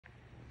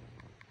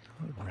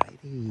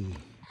Okay,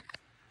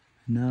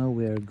 now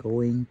we're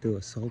going to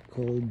a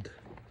so-called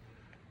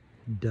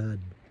the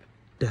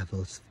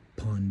Devil's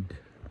Pond.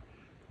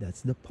 That's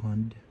the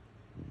pond.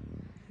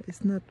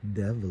 It's not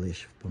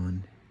devilish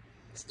pond.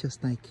 It's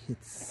just like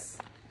it's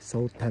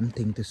so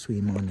tempting to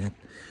swim on it.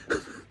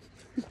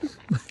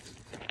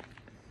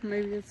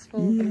 Maybe it's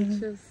full of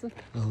witches.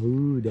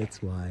 Oh,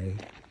 that's why.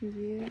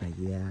 Yeah.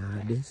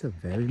 Yeah, this is a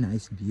very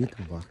nice view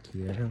to walk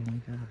here. Oh my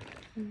god.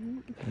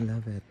 I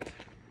love it.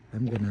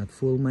 I'm gonna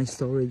full my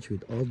storage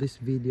with all these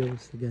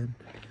videos again.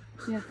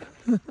 Yeah.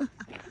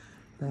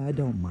 I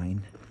don't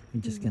mind.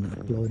 I'm just gonna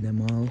upload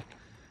them all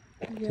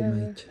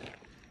Yeah.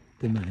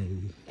 to my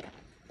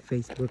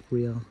Facebook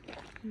reel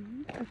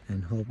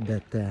and hope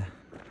that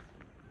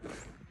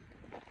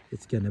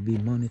it's gonna be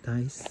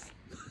monetized.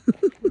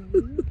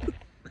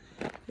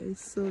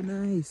 It's so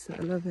nice.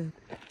 I love it.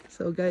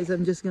 So guys,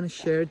 I'm just gonna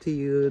share to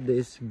you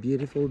this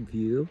beautiful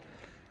view.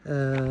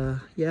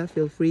 Yeah,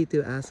 feel free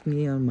to ask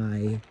me on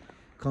my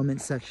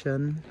comment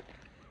section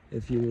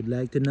if you would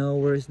like to know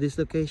where's this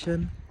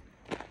location.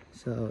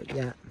 So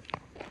yeah,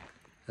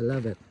 I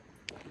love it.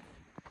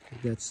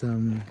 We got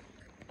some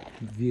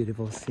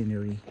beautiful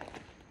scenery.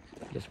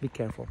 Just be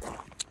careful.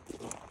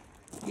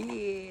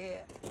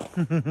 Yeah.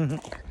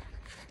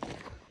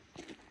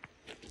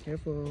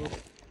 Careful.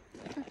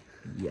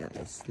 Yeah,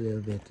 it's a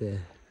little bit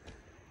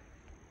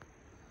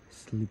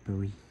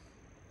slippery.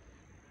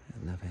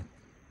 I love it.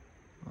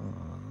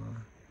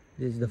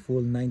 This is the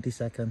full 90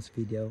 seconds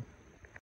video.